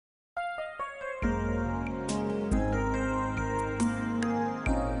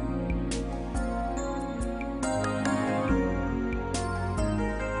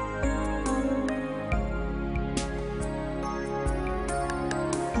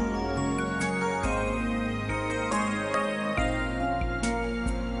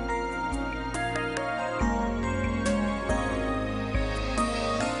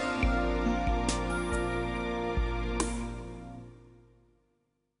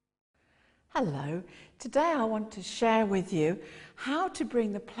Hello. Today I want to share with you how to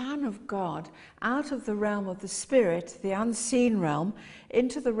bring the plan of God out of the realm of the spirit, the unseen realm,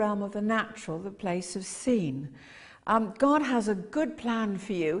 into the realm of the natural, the place of seen. God has a good plan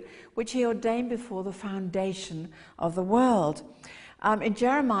for you, which he ordained before the foundation of the world. In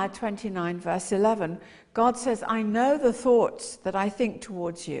Jeremiah 29, verse 11, God says, "I know the thoughts that I think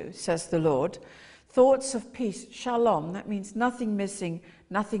towards you, says the Lord. Thoughts of peace, shalom, that means nothing missing,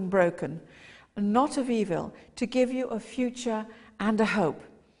 nothing broken, and not of evil, to give you a future and a hope."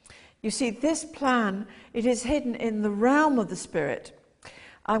 You see, this plan, it is hidden in the realm of the Spirit.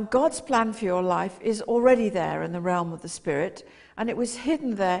 God's plan for your life is already there in the realm of the Spirit, and it was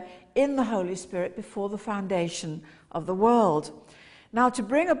hidden there in the Holy Spirit before the foundation of the world. Now, to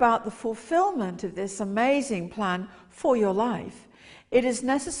bring about the fulfillment of this amazing plan for your life, it is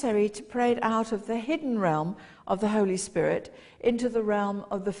necessary to pray it out of the hidden realm of the Holy Spirit into the realm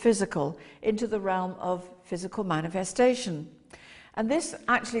of the physical, into the realm of physical manifestation. And this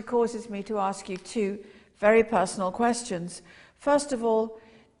actually causes me to ask you two very personal questions. First of all,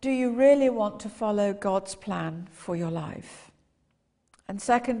 do you really want to follow God's plan for your life? And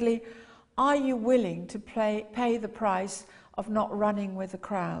secondly, are you willing to pay the price of not running with the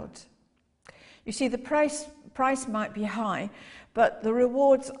crowd? You see, the price might be high, but the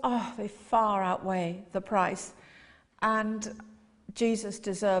rewards, they far outweigh the price. And Jesus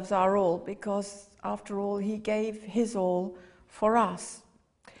deserves our all because, after all, he gave his all for us.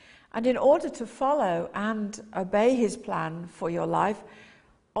 And in order to follow and obey his plan for your life,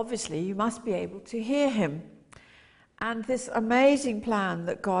 obviously you must be able to hear him. And this amazing plan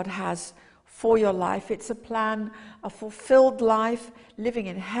that God has for your life, it's a plan, a fulfilled life, living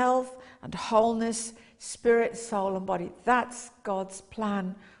in health and wholeness, spirit, soul and body. That's God's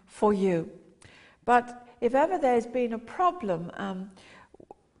plan for you. But if ever there's been a problem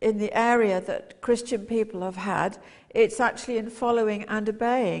in the area that Christian people have had, it's actually in following and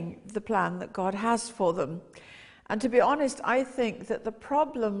obeying the plan that God has for them. And to be honest, I think that the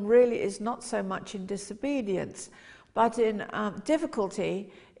problem really is not so much in disobedience, but in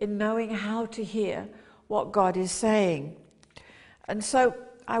difficulty in knowing how to hear what God is saying. And so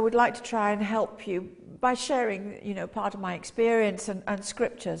I would like to try and help you by sharing, part of my experience and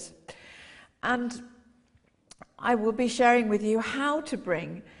scriptures. And I will be sharing with you how to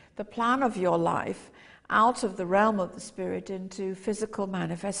bring the plan of your life out of the realm of the Spirit into physical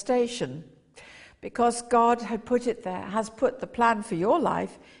manifestation. Because God had put it there, has put the plan for your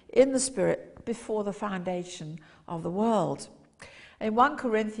life in the Spirit before the foundation of the world. In 1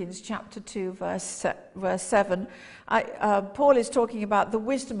 Corinthians chapter 2, verse 7, Paul is talking about the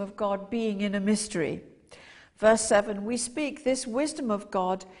wisdom of God being in a mystery. Verse 7, we speak this wisdom of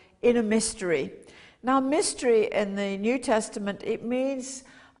God in a mystery. Now, mystery in the New Testament, it means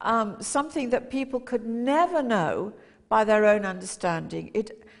something that people could never know by their own understanding.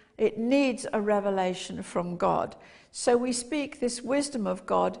 It needs a revelation from God. So we speak this wisdom of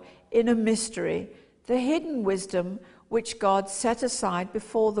God in a mystery, the hidden wisdom which God set aside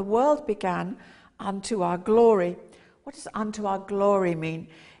before the world began unto our glory. What does unto our glory mean?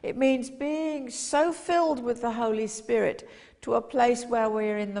 It means being so filled with the Holy Spirit to a place where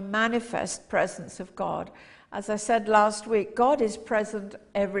we're in the manifest presence of God. As I said last week, God is present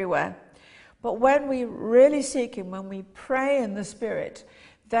everywhere. But when we really seek him, when we pray in the Spirit,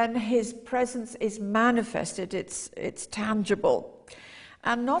 then his presence is manifested, it's tangible.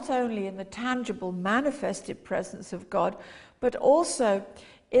 And not only in the tangible, manifested presence of God, but also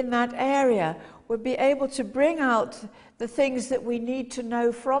in that area, we'll be able to bring out the things that we need to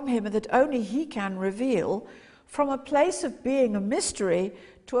know from him and that only he can reveal, from a place of being a mystery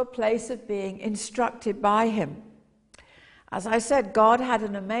to a place of being instructed by him. As I said, God had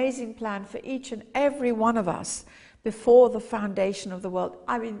an amazing plan for each and every one of us before the foundation of the world.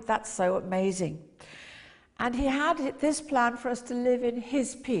 I mean, that's so amazing. And he had this plan for us to live in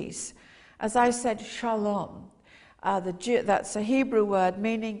his peace. As I said, shalom. That's a Hebrew word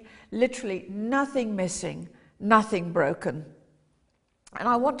meaning literally nothing missing, nothing broken. And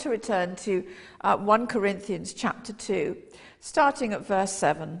I want to return to 1 Corinthians chapter 2, starting at verse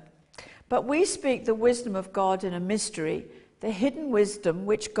 7. But we speak the wisdom of God in a mystery, the hidden wisdom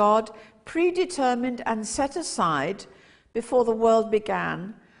which God predetermined and set aside before the world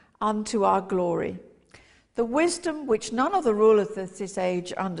began unto our glory. The wisdom which none of the rulers of this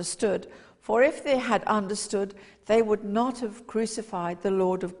age understood, for if they had understood, they would not have crucified the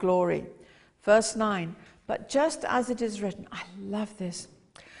Lord of glory. Verse 9, but just as it is written, I love this,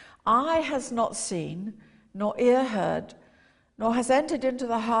 eye has not seen, nor ear heard, nor has entered into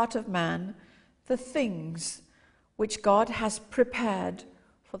the heart of man the things which God has prepared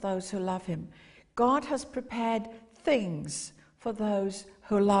for those who love him. God has prepared things for those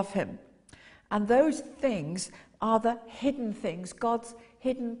who love him. And those things are the hidden things, God's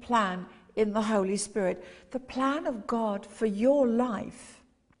hidden plan in the Holy Spirit. The plan of God for your life.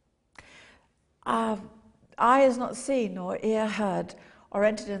 Eye has not seen nor ear heard or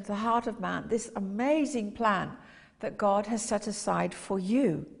entered into the heart of man this amazing plan that God has set aside for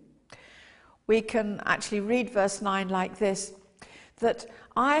you. We can actually read verse 9 like this, that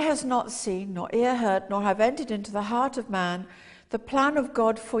eye has not seen nor ear heard nor have entered into the heart of man the plan of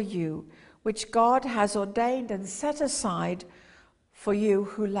God for you, which God has ordained and set aside for you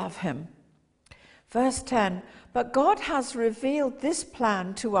who love him. Verse 10, but God has revealed this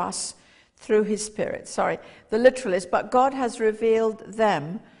plan to us through his Spirit. Sorry, the literal is, but God has revealed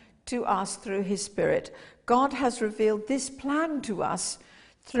them to us through his Spirit. God has revealed this plan to us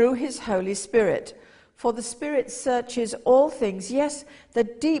through his Holy Spirit. For the Spirit searches all things, yes, the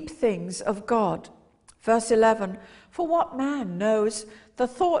deep things of God. Verse 11, for what man knows the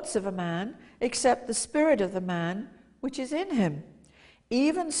thoughts of a man except the spirit of the man which is in him?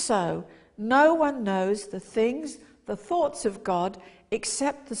 Even so, no one knows the thoughts of God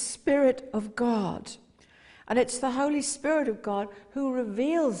except the Spirit of God. And it's the Holy Spirit of God who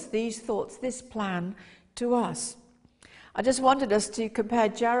reveals these thoughts, this plan to us. I just wanted us to compare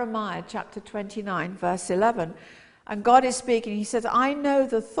Jeremiah chapter 29, verse 11. And God is speaking. He says, I know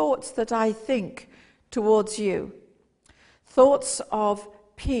the thoughts that I think towards you. Thoughts of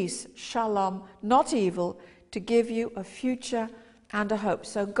peace, shalom, not evil, to give you a future and a hope.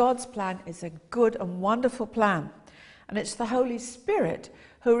 So God's plan is a good and wonderful plan. And it's the Holy Spirit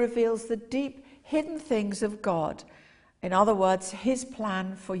who reveals the deep, hidden things of God. In other words, his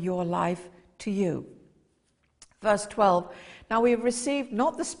plan for your life to you. Verse 12, now we have received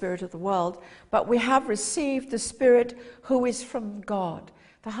not the spirit of the world, but we have received the Spirit who is from God.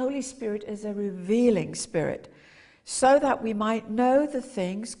 The Holy Spirit is a revealing spirit, so that we might know the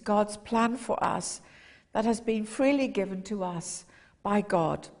things God's plan for us that has been freely given to us by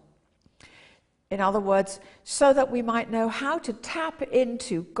God. In other words, so that we might know how to tap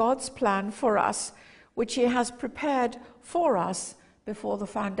into God's plan for us, which he has prepared for us before the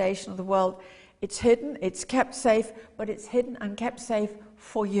foundation of the world. It's hidden, it's kept safe, but it's hidden and kept safe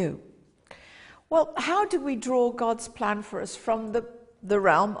for you. Well, how do we draw God's plan for us from the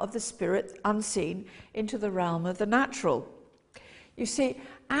realm of the spirit unseen into the realm of the natural? You see,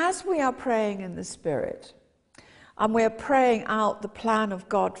 as we are praying in the Spirit, and we are praying out the plan of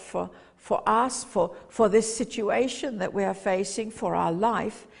God for us, for this situation that we are facing, for our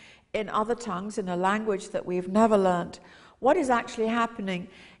life, in other tongues, in a language that we've never learned, what is actually happening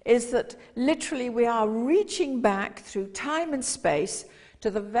is that literally we are reaching back through time and space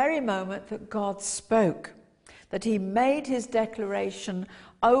to the very moment that God spoke, that he made his declaration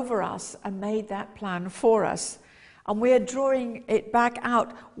over us and made that plan for us. And we are drawing it back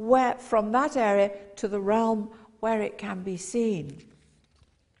out from that area to the realm where it can be seen.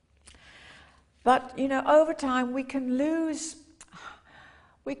 But, over time we can lose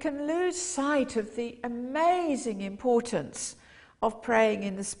sight of the amazing importance of praying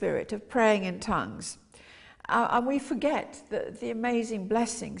in the Spirit, of praying in tongues. And we forget the amazing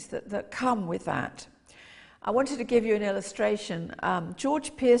blessings that come with that. I wanted to give you an illustration.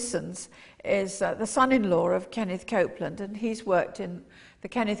 George Pearsons is the son-in-law of Kenneth Copeland, and he's worked in the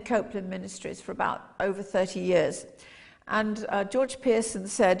Kenneth Copeland Ministries for about over 30 years. And George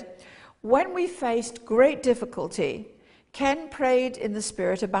Pearsons said, when we faced great difficulty, Ken prayed in the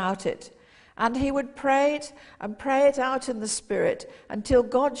Spirit about it. And he would pray it and pray it out in the Spirit until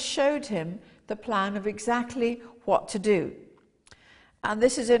God showed him the plan of exactly what to do. And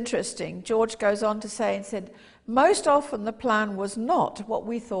this is interesting. George goes on to say and said, most often the plan was not what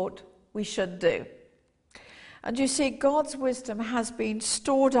we thought we should do. And you see, God's wisdom has been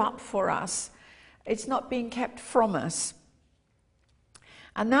stored up for us. It's not being kept from us.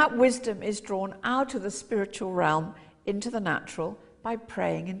 And that wisdom is drawn out of the spiritual realm into the natural by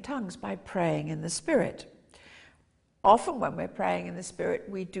praying in tongues, by praying in the Spirit. Often when we're praying in the Spirit,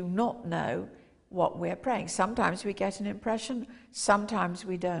 we do not know what we're praying. Sometimes we get an impression, sometimes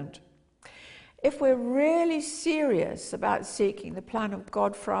we don't. If we're really serious about seeking the plan of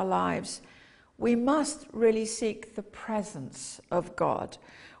God for our lives, we must really seek the presence of God.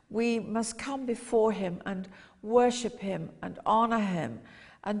 We must come before him and worship him and honor him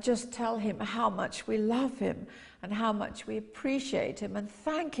and just tell him how much we love him and how much we appreciate him and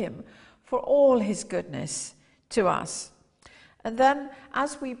thank him for all his goodness to us. And then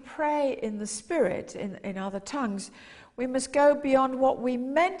as we pray in the Spirit, in other tongues, we must go beyond what we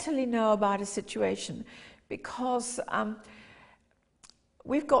mentally know about a situation, because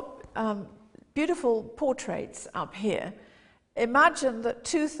we've got beautiful portraits up here. Imagine that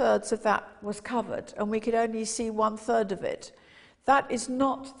 2/3 of that was covered and we could only see 1/3 of it. That is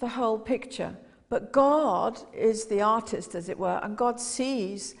not the whole picture, but God is the artist, as it were, and God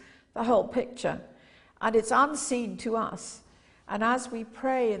sees the whole picture, and it's unseen to us. And as we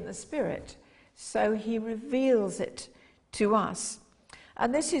pray in the Spirit, so he reveals it to us.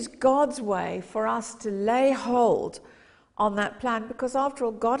 And this is God's way for us to lay hold on that plan, because after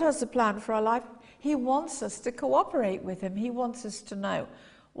all, God has a plan for our life. He wants us to cooperate with him. He wants us to know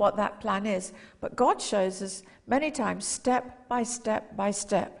what that plan is. But God shows us many times, step by step by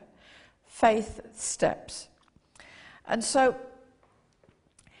step, faith steps. And so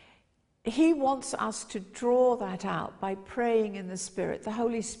he wants us to draw that out by praying in the Spirit. The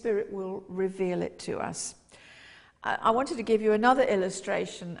Holy Spirit will reveal it to us. I wanted to give you another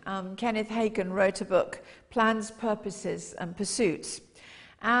illustration. Kenneth Hagin wrote a book, Plans, Purposes and Pursuits.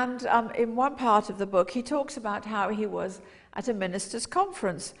 And in one part of the book, he talks about how he was at a minister's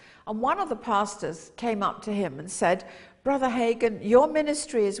conference. And one of the pastors came up to him and said, "Brother Hagin, your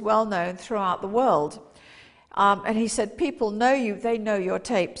ministry is well known throughout the world." And he said, "People know you, they know your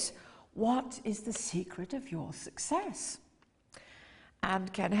tapes. What is the secret of your success?"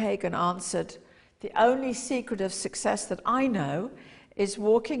 And Ken Hagin answered, "The only secret of success that I know is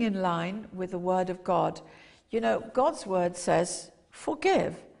walking in line with the Word of God. You know, God's Word says,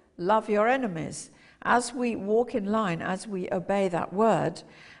 forgive, love your enemies." As we walk in line, as we obey that Word,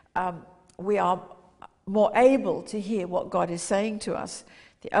 we are more able to hear what God is saying to us.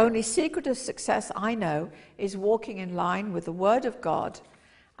 The only secret of success I know is walking in line with the Word of God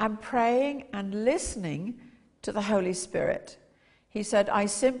and praying and listening to the Holy Spirit. He said, "I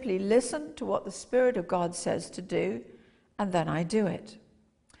simply listen to what the Spirit of God says to do, and then I do it."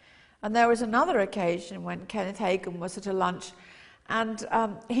 And there was another occasion when Kenneth Hagin was at a lunch, and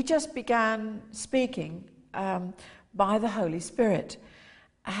he just began speaking by the Holy Spirit.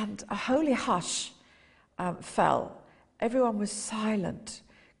 And a holy hush fell. Everyone was silent,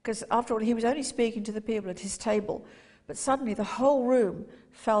 because after all, he was only speaking to the people at his table. But suddenly the whole room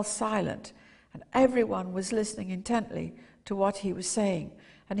fell silent, and everyone was listening intently to what he was saying.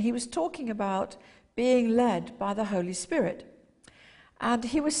 And he was talking about being led by the Holy Spirit. And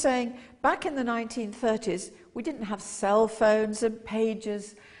he was saying, back in the 1930s, we didn't have cell phones and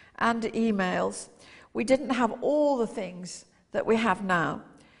pages and emails. We didn't have all the things that we have now.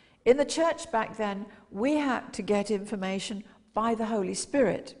 In the church back then, we had to get information by the Holy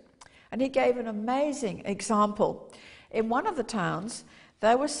Spirit. And he gave an amazing example. In one of the towns,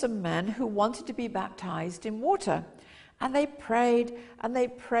 there were some men who wanted to be baptized in water. And they prayed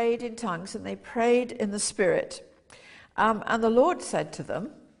in tongues, and they prayed in the Spirit. And the Lord said to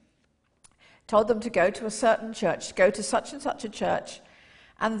them, told them to go to a certain church, go to such and such a church,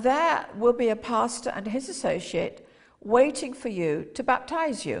 and there will be a pastor and his associate waiting for you to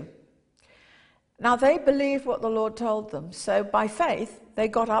baptize you. Now they believed what the Lord told them, so by faith they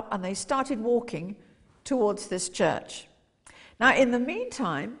got up and they started walking towards this church. Now in the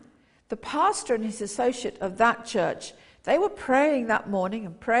meantime, the pastor and his associate of that church, they were praying that morning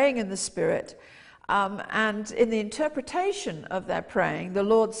and praying in the Spirit, and in the interpretation of their praying, the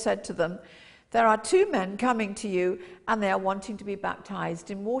Lord said to them, "There are 2 men coming to you, and they are wanting to be baptized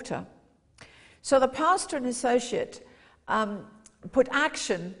in water." So the pastor and associate put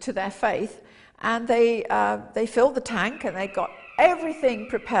action to their faith, and they filled the tank, and they got everything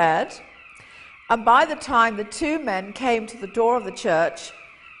prepared. And by the time the 2 men came to the door of the church,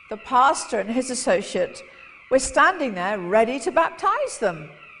 the pastor and his associate were standing there ready to baptize them.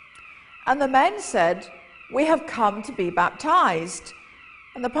 And the men said, "We have come to be baptized."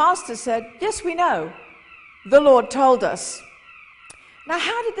 And the pastor said, "Yes, we know. The Lord told us." Now,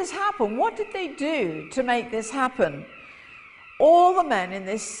 how did this happen? What did they do to make this happen? All the men in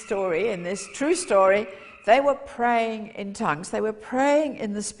this story, in this true story, they were praying in tongues. They were praying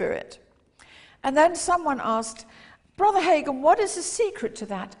in the Spirit. And then someone asked, "Brother Hagin, what is the secret to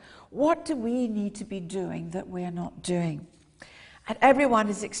that? What do we need to be doing that we're not doing?" And everyone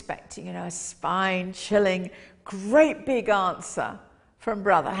is expecting, a spine-chilling, great big answer from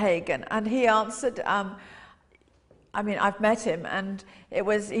Brother Hagin. And he answered, I've met him, and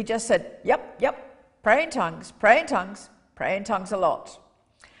he just said, yep, pray in tongues, pray in tongues, pray in tongues a lot.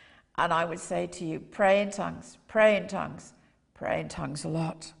 And I would say to you, pray in tongues, pray in tongues, pray in tongues a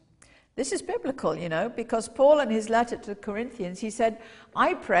lot. This is biblical, because Paul in his letter to the Corinthians, he said,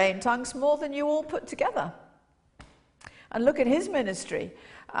 "I pray in tongues more than you all put together." And look at his ministry.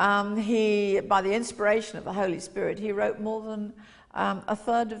 He, by the inspiration of the Holy Spirit, he wrote more than a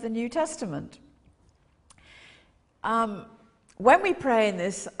third of the New Testament. when we pray in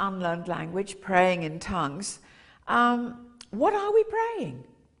this unlearned language, praying in tongues, what are we praying?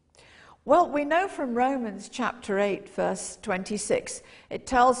 Well, we know from Romans chapter 8, verse 26, it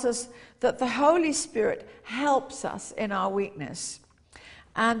tells us that the Holy Spirit helps us in our weakness.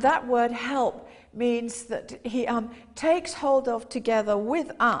 And that word help means that he takes hold of together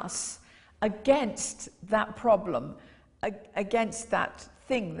with us against that problem, against that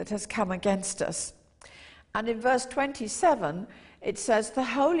thing that has come against us. And in verse 27, it says, the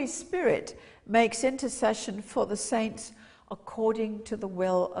Holy Spirit makes intercession for the saints according to the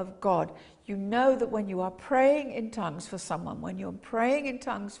will of God. You know that when you are praying in tongues for someone, when you're praying in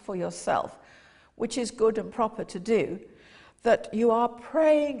tongues for yourself, which is good and proper to do, that you are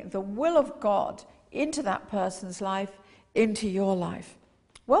praying the will of God into that person's life, into your life.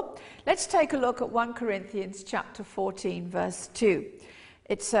 Well, let's take a look at 1 Corinthians chapter 14, verse 2.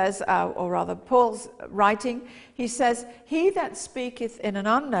 It says, or rather Paul's writing, he says, he that speaketh in an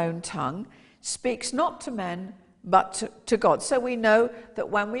unknown tongue speaks not to men, but to God. So we know that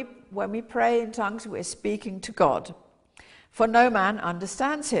when we pray in tongues, we're speaking to God. For no man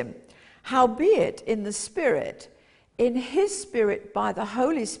understands him. Howbeit in the Spirit, in his Spirit by the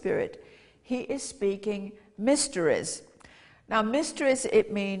Holy Spirit, he is speaking mysteries. Now mysteries,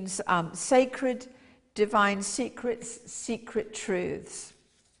 it means sacred, divine secrets, secret truths.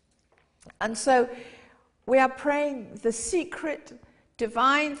 And so we are praying the secret,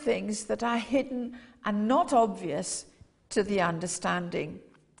 divine things that are hidden and not obvious to the understanding.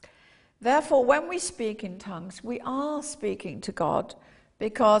 Therefore, when we speak in tongues, we are speaking to God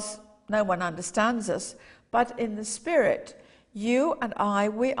because no one understands us. But in the Spirit, you and I,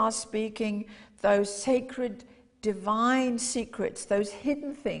 we are speaking those sacred, divine secrets, those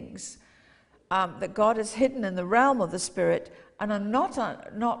hidden things that God has hidden in the realm of the Spirit and are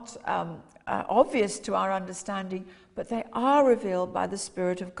not obvious to our understanding, but they are revealed by the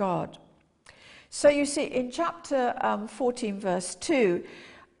Spirit of God. So you see, in chapter 14, verse 2,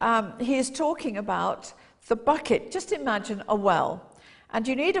 he is talking about the bucket. Just imagine a well. And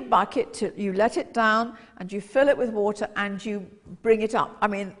you need a bucket, you let it down, and you fill it with water, and you bring it up. I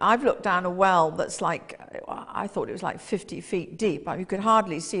mean, I've looked down a well that's like, I thought it was like 50 feet deep. You could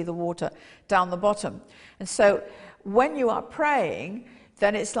hardly see the water down the bottom. And so when you are praying,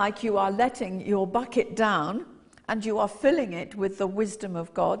 then it's like you are letting your bucket down, and you are filling it with the wisdom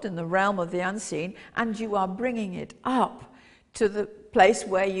of God in the realm of the unseen, and you are bringing it up to the place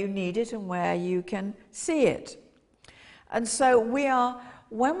where you need it and where you can see it. And so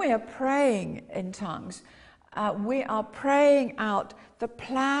when we are praying in tongues, we are praying out the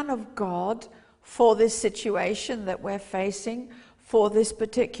plan of God for this situation that we're facing, for this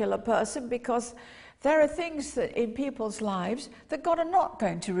particular person, because there are things that in people's lives that God are not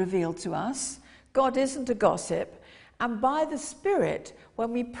going to reveal to us. God isn't a gossip. And by the Spirit,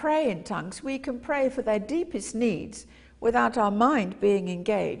 when we pray in tongues, we can pray for their deepest needs without our mind being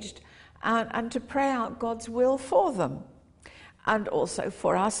engaged, and to pray out God's will for them. And also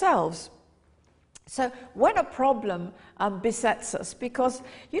for ourselves. So when a problem besets us, because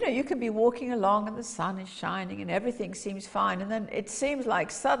you can be walking along and the sun is shining and everything seems fine, and then it seems like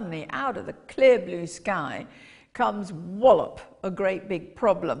suddenly out of the clear blue sky comes wallop, a great big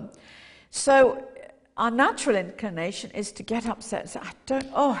problem. So our natural inclination is to get upset and say,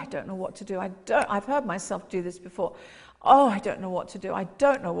 I don't know what to do. I've heard myself do this before. I don't know what to do. I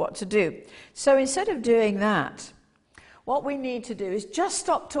don't know what to do. So instead of doing that, what we need to do is just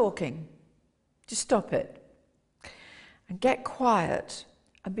stop talking. Just stop it. And get quiet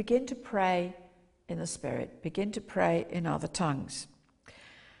and begin to pray in the Spirit. Begin to pray in other tongues.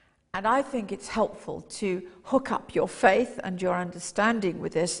 And I think it's helpful to hook up your faith and your understanding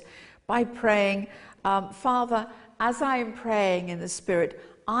with this by praying, Father, as I am praying in the Spirit,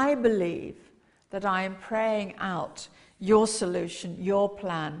 I believe that I am praying out your solution, your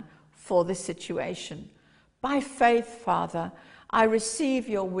plan for this situation. By faith, Father, I receive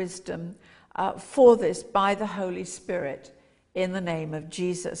your wisdom for this by the Holy Spirit in the name of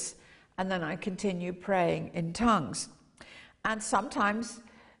Jesus. And then I continue praying in tongues. And sometimes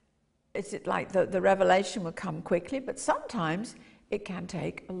it's like the revelation will come quickly, but sometimes it can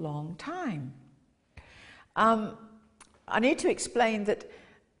take a long time. I need to explain that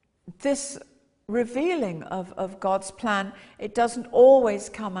this revealing of God's plan, it doesn't always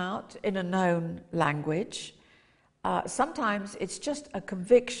come out in a known language. Sometimes it's just a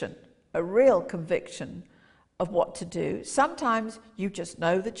conviction, a real conviction of what to do. Sometimes you just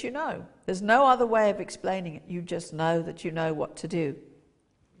know that you know. There's no other way of explaining it. You just know that you know what to do.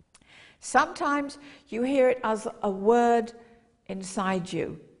 Sometimes you hear it as a word inside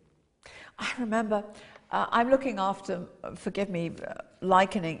you. I remember I'm looking after, forgive me,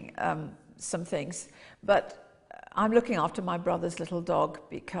 likening some things, but I'm looking after my brother's little dog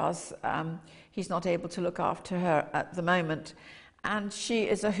because he's not able to look after her at the moment. And she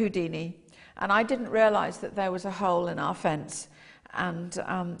is a Houdini. And I didn't realize that there was a hole in our fence. And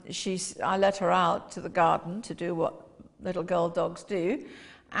I let her out to the garden to do what little girl dogs do.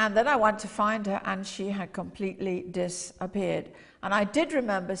 And then I went to find her, and she had completely disappeared. And I did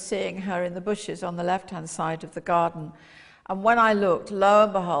remember seeing her in the bushes on the left-hand side of the garden. And when I looked, lo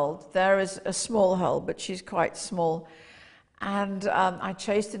and behold, there is a small hole, but she's quite small. And I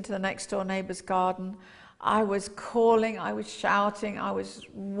chased into the next-door neighbor's garden. I was calling, I was shouting, I was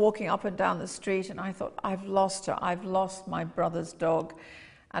walking up and down the street, and I thought, I've lost her, I've lost my brother's dog.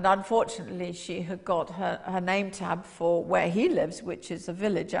 And unfortunately, she had got her name tag for where he lives, which is a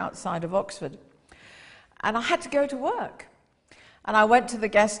village outside of Oxford. And I had to go to work. And I went to the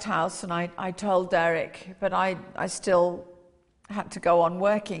guest house, and I told Derek, but I still had to go on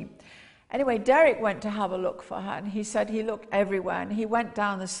working. Anyway, Derek went to have a look for her, and he said he looked everywhere, and he went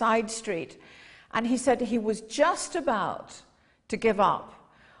down the side street, and he said he was just about to give up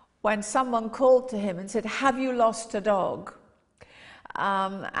when someone called to him and said, "Have you lost a dog?"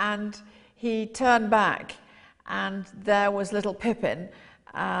 And he turned back, and there was little Pippin,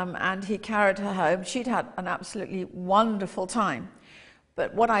 and he carried her home. She'd had an absolutely wonderful time.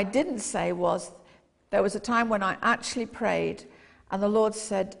 But what I didn't say was, there was a time when I actually prayed, and the Lord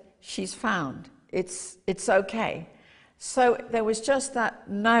said, "She's found. It's okay." So there was just that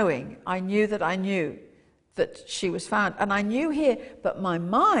knowing. I knew that she was found. And I knew here, but my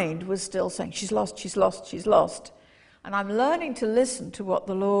mind was still saying, she's lost, she's lost, she's lost. And I'm learning to listen to what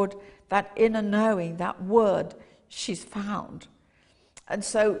the Lord, that inner knowing, that word, she's found. And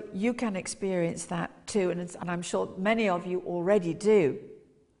so you can experience that too, and I'm sure many of you already do.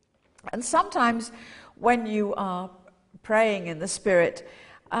 And sometimes when you are praying in the Spirit,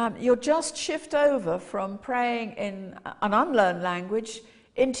 you'll just shift over from praying in an unlearned language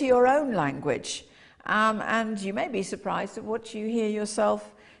into your own language. And you may be surprised at what you hear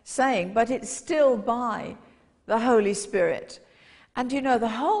yourself saying, but it's still by the Holy Spirit. And you know, the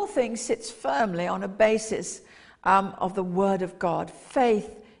whole thing sits firmly on a basis of the Word of God,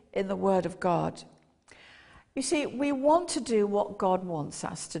 faith in the Word of God. You see, we want to do what God wants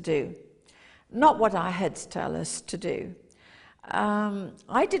us to do, not what our heads tell us to do.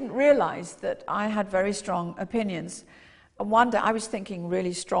 I didn't realize that I had very strong opinions. And one day I was thinking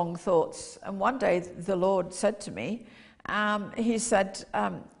really strong thoughts. And one day the Lord said to me, he said,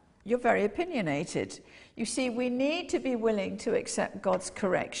 "You're very opinionated." You see, we need to be willing to accept God's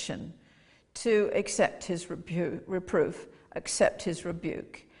correction, to accept his reproof, accept his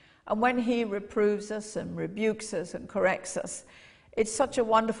rebuke. And when he reproves us and rebukes us and corrects us, it's such a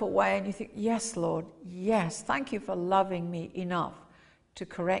wonderful way, and you think, yes, Lord, yes, thank you for loving me enough to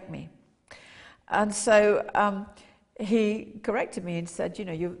correct me. And so he corrected me and said, you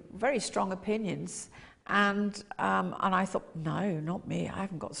know, you've very strong opinions. And I thought, no, not me, I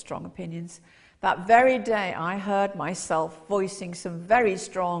haven't got strong opinions. That very day, I heard myself voicing some very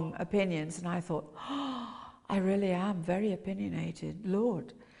strong opinions, and I thought, oh, I really am very opinionated.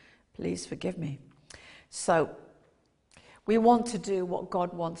 Lord, please forgive me. So we want to do what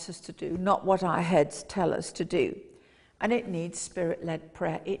God wants us to do, not what our heads tell us to do. And it needs Spirit-led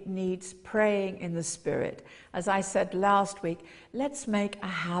prayer. It needs praying in the Spirit. As I said last week, let's make a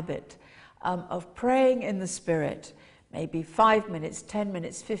habit of praying in the Spirit. Maybe 5 minutes, 10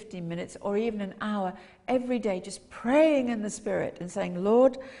 minutes, 15 minutes, or even an hour every day, just praying in the Spirit and saying,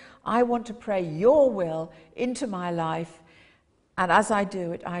 Lord, I want to pray your will into my life. And as I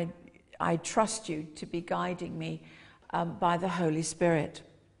do it, I trust you to be guiding me by the Holy Spirit.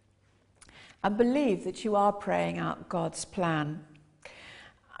 And believe that you are praying out God's plan.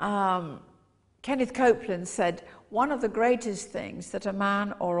 Kenneth Copeland said, one of the greatest things that a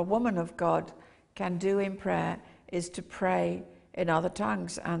man or a woman of God can do in prayer is to pray in other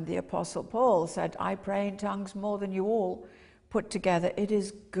tongues. And the Apostle Paul said, I pray in tongues more than you all put together. It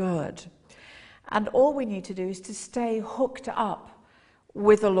is good. And all we need to do is to stay hooked up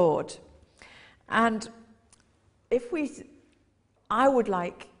with the Lord. And I would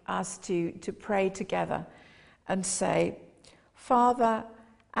like us to pray together and say, Father,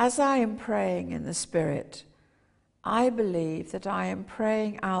 as I am praying in the Spirit, I believe that I am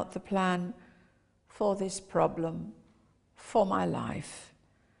praying out the plan for this problem, for my life.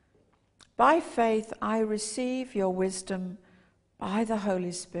 By faith, I receive your wisdom by the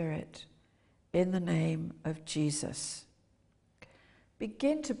Holy Spirit in the name of Jesus.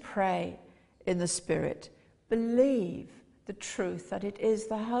 Begin to pray in the Spirit. Believe the truth that it is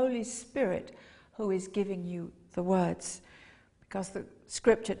the Holy Spirit who is giving you the words. Because the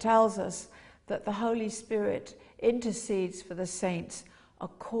scripture tells us that the Holy Spirit intercedes for the saints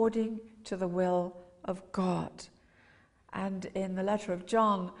according to the will of God. And in the letter of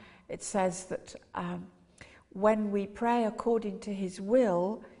John, it says that when we pray according to his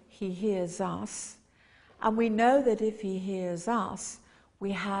will, he hears us. And we know that if he hears us,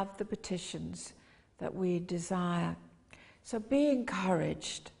 we have the petitions that we desire. So be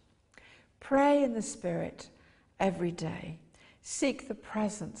encouraged. Pray in the Spirit every day. Seek the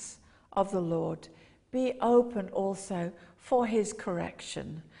presence of the Lord. Be open also for his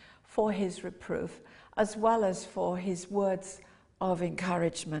correction, for his reproof, as well as for his words of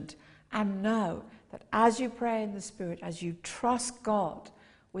encouragement. And know that as you pray in the Spirit, as you trust God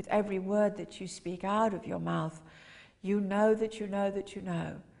with every word that you speak out of your mouth, you know that you know that you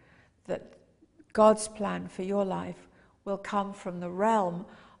know that God's plan for your life will come from the realm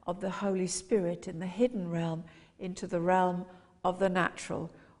of the Holy Spirit in the hidden realm into the realm of the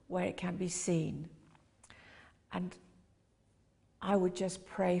natural, where it can be seen. And I would just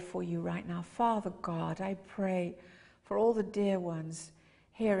pray for you right now. Father God, I pray for all the dear ones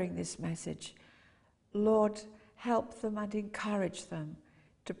hearing this message. Lord, help them and encourage them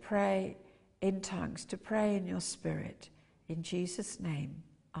to pray in tongues, to pray in your Spirit. In Jesus' name,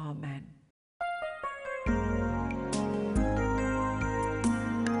 amen.